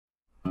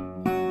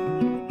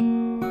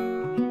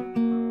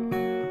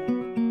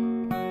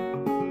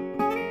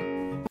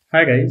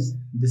Hi guys,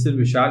 this is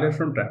Vishal here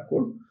from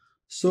Trapcode.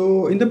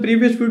 So in the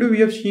previous video, we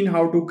have seen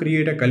how to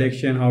create a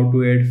collection, how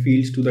to add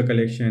fields to the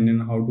collection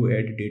and how to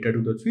add data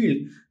to the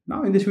field.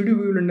 Now in this video,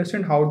 we will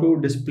understand how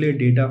to display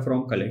data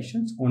from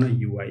collections on a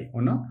UI,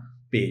 on a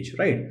page,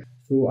 right?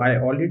 So I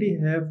already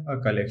have a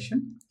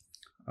collection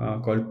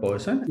called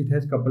person. It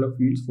has a couple of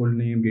fields: full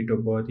name, date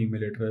of birth,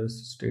 email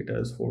address,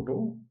 status,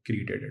 photo,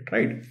 created it,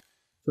 right?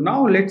 So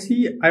now let's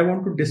see, I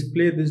want to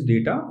display this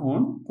data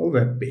on a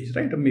web page,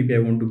 right? Or maybe I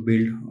want to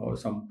build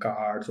some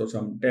cards or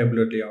some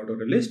tabular layout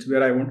or a list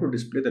where I want to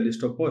display the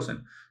list of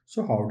person.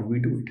 So how do we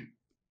do it?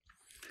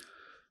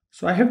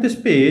 So I have this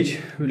page.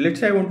 Let's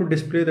say I want to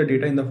display the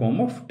data in the form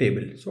of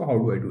table. So how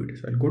do I do it?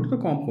 So I'll go to the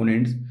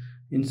components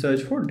in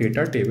search for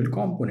data table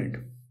component,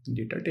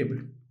 data table.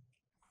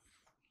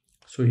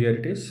 So here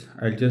it is.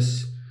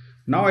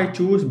 Now I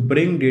choose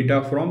bring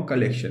data from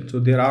collection. So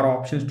there are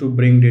options to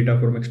bring data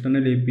from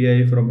external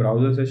API, from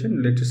browser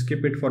session. Let's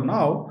skip it for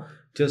now.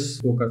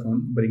 Just focus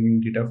on bringing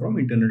data from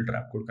internal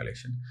Trapcode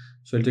collection.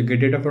 So I'll say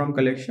get data from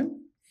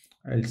collection.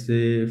 I'll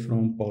say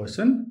from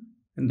person,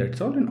 and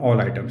that's all in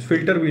all items.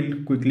 Filter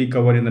we'll quickly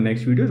cover in the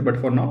next videos, but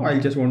for now I'll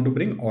just want to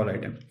bring all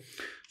items.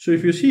 So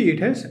if you see,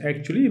 it has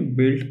actually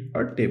built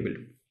a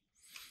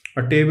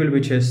table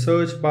which has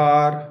search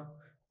bar,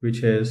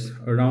 which has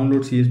a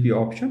download CSV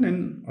option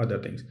and other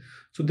things.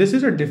 So this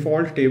is a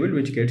default table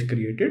which gets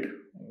created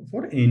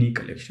for any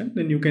collection.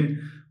 Then you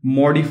can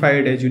modify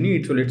it as you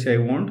need. So let's say I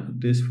want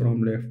this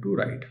from left to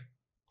right.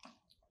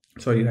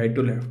 Sorry, right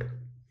to left.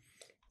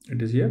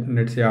 It is here.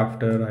 Let's say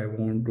after I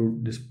want to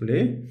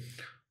display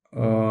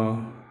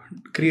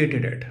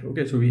created at.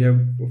 Okay, so we have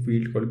a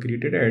field called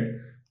created at.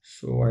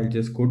 So I'll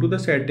just go to the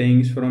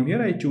settings. From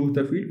here I choose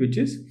the field which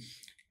is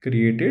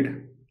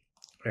created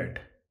at.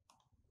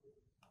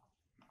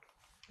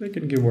 I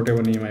can give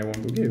whatever name I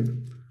want to give.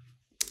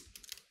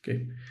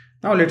 Okay,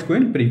 now let's go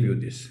and preview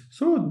this.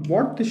 So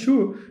what this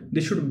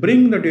should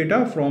bring the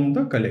data from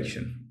the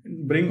collection,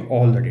 bring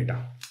all the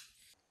data.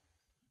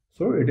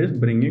 So it is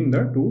bringing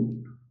the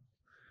two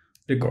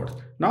records.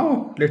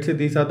 Now let's say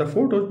these are the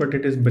photos, but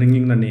it is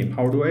bringing the name.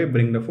 How do I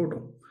bring the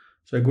photo?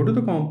 So I go to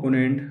the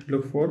component,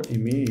 look for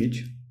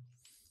image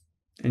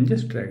and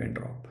just drag and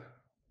drop.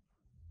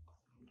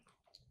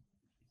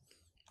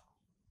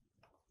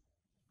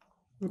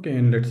 Okay,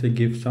 and let's say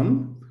give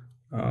some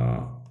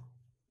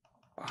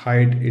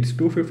height, it's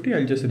 250.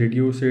 I'll just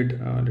reduce it,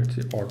 let's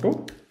say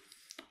auto.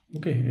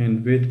 Okay,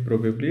 and width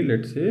probably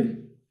let's say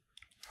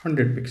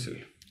 100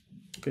 pixel.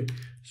 Okay,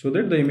 so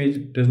that the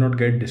image does not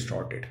get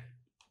distorted.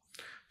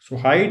 So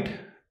height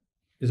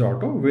is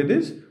auto, width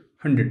is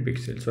 100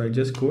 pixels. So I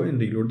just go and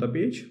reload the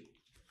page.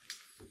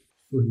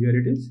 So here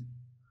it is.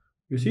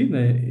 You see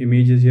the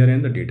image is here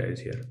and the data is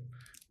here.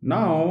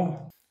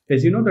 Now,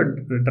 as you know,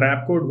 the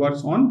Trapcode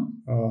works on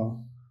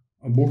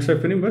Bootstrap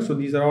framework. So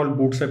these are all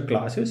Bootstrap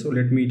classes. So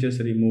let me just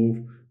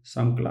remove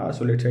some class.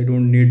 So let's say I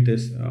don't need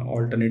this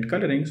alternate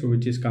coloring, so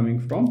which is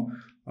coming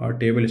from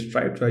table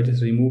stripe. So I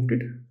just removed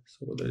it.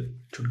 So that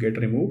should get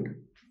removed.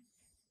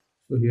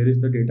 So here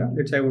is the data.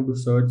 Let's say I want to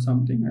search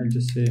something. I'll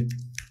just say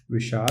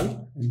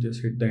Vishal and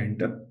just hit the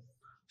enter.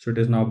 So it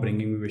is now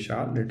bringing me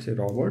Vishal. Let's say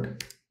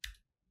Robert.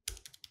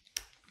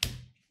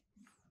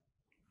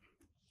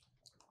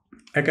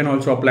 I can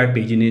also apply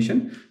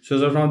pagination. So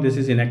as of now, this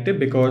is inactive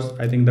because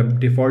I think the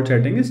default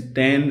setting is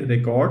 10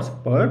 records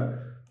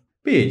per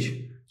page.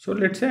 So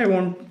let's say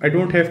I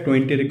don't have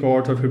 20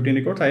 records or 15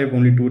 records. I have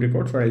only 2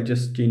 records. So I'll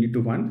just change it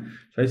to 1.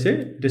 So I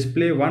say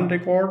display 1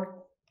 record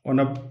on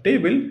a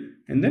table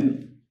and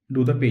then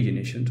do the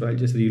pagination. So I'll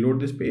just reload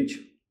this page.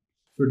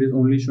 So it is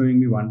only showing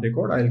me 1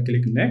 record. I'll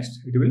click next.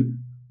 It will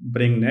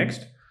bring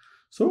next.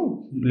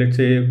 So let's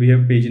say we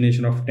have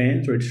pagination of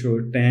 10. So it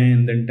shows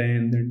 10, then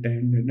 10, then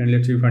 10, then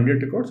let's say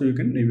 100 records. So you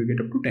can navigate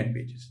up to 10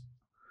 pages.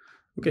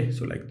 Okay,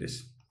 so like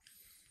this.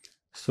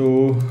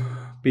 So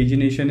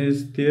pagination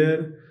is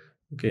there.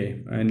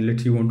 Okay, and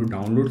let's say you want to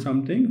download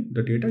something,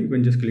 the data, you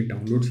can just click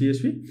download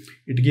CSV.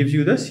 It gives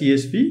you the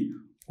CSV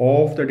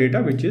of the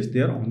data which is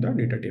there on the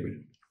data table.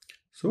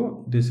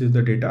 So this is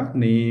the data,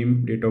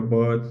 name, date of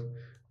birth,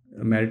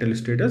 marital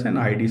status and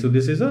ID. So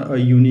this is a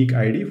unique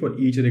ID for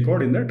each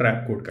record in the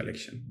Trapcode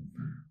collection,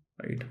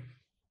 right?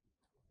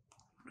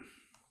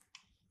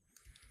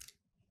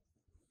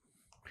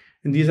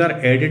 And these are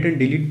edit and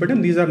delete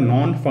button. These are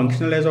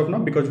non-functional as of now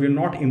because we have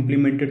not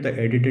implemented the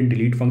edit and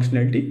delete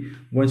functionality.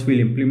 Once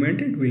we'll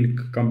implement it, we'll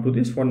come to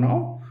this. For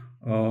now,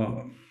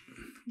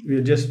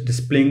 we're just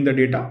displaying the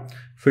data,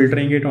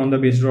 filtering it on the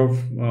basis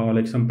of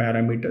like some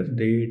parameters,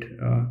 date,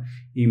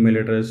 email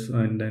address,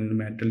 and then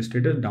marital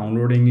status,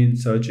 downloading it,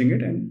 searching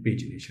it, and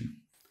pagination.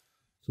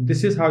 So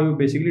this is how you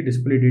basically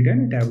display data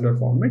in a tabular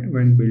format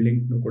when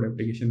building no-code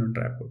application on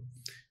Trapcode.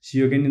 See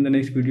you again in the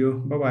next video.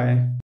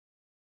 Bye-bye.